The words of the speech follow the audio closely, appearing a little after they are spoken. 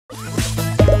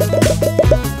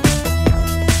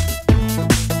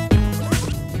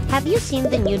Have you seen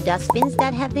the new dustbins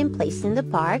that have been placed in the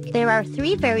park? There are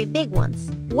three very big ones.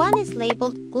 One is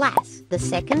labeled glass, the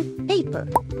second paper,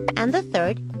 and the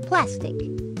third plastic.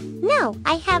 No,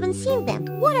 I haven't seen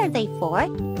them. What are they for?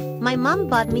 My mom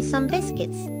bought me some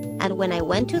biscuits, and when I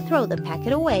went to throw the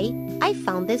packet away, I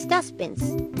found these dustbins.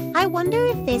 I wonder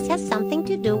if this has something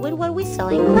to do with what we saw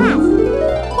in class.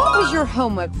 What was your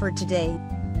homework for today?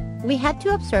 We had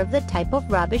to observe the type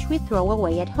of rubbish we throw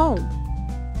away at home.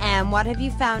 And what have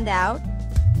you found out?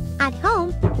 At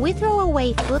home, we throw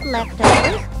away food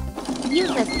leftovers,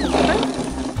 useless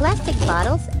paper, plastic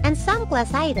bottles, and some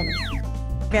glass items.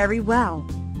 Very well.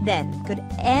 Then, could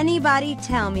anybody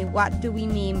tell me what do we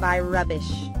mean by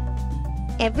rubbish?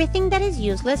 Everything that is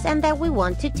useless and that we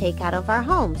want to take out of our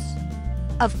homes.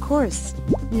 Of course.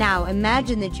 Now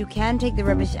imagine that you can take the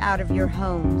rubbish out of your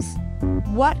homes.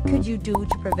 What could you do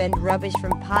to prevent rubbish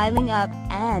from piling up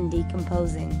and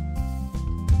decomposing?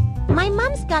 My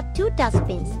mom's got two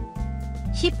dustbins.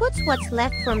 She puts what's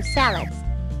left from salads,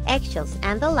 eggshells,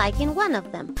 and the like in one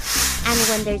of them. And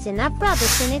when there's enough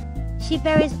rubbish in it, she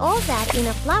buries all that in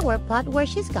a flower pot where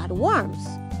she's got worms.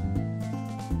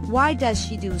 Why does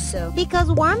she do so? Because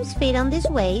worms feed on this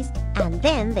waste, and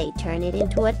then they turn it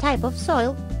into a type of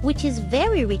soil which is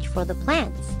very rich for the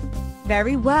plants.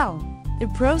 Very well. The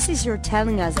process you're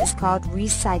telling us is called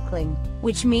recycling,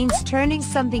 which means turning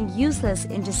something useless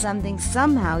into something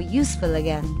somehow useful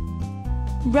again.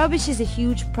 Rubbish is a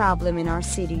huge problem in our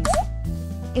cities.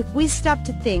 If we stop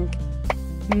to think,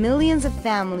 millions of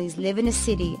families live in a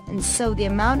city, and so the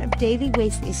amount of daily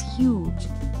waste is huge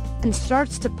and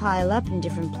starts to pile up in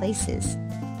different places.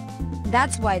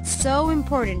 That's why it's so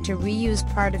important to reuse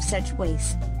part of such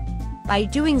waste. By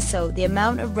doing so, the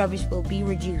amount of rubbish will be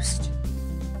reduced.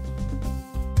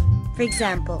 For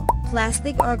example,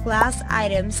 plastic or glass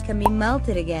items can be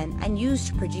melted again and used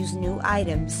to produce new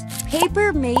items.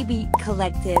 Paper may be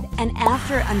collected, and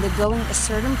after undergoing a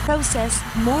certain process,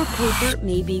 more paper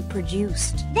may be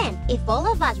produced. Then, if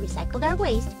all of us recycled our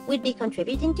waste, we'd be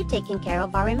contributing to taking care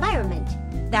of our environment.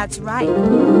 That's right.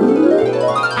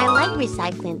 I like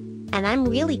recycling, and I'm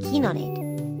really keen on it.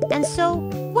 And so,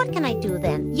 what can I do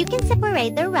then? You can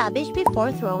separate the rubbish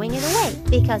before throwing it away,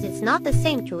 because it's not the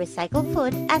same to recycle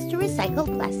food as to recycle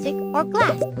plastic or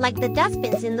glass, like the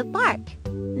dustbins in the park.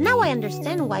 Now I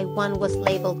understand why one was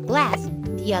labeled glass,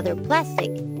 the other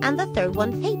plastic, and the third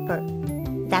one paper.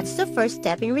 That's the first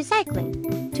step in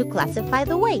recycling, to classify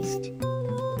the waste.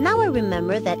 Now I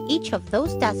remember that each of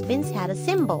those dustbins had a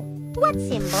symbol. What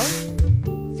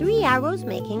symbol? 3 arrows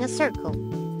making a circle.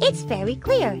 It's very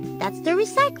clear. That's the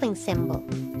recycling symbol.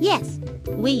 Yes,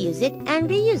 we use it and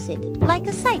reuse it, like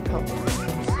a cycle.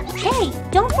 Hey,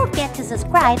 don't forget to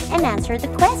subscribe and answer the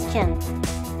question.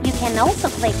 You can also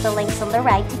click the links on the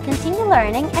right to continue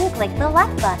learning and click the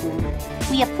like button.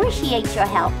 We appreciate your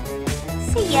help.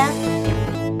 See ya!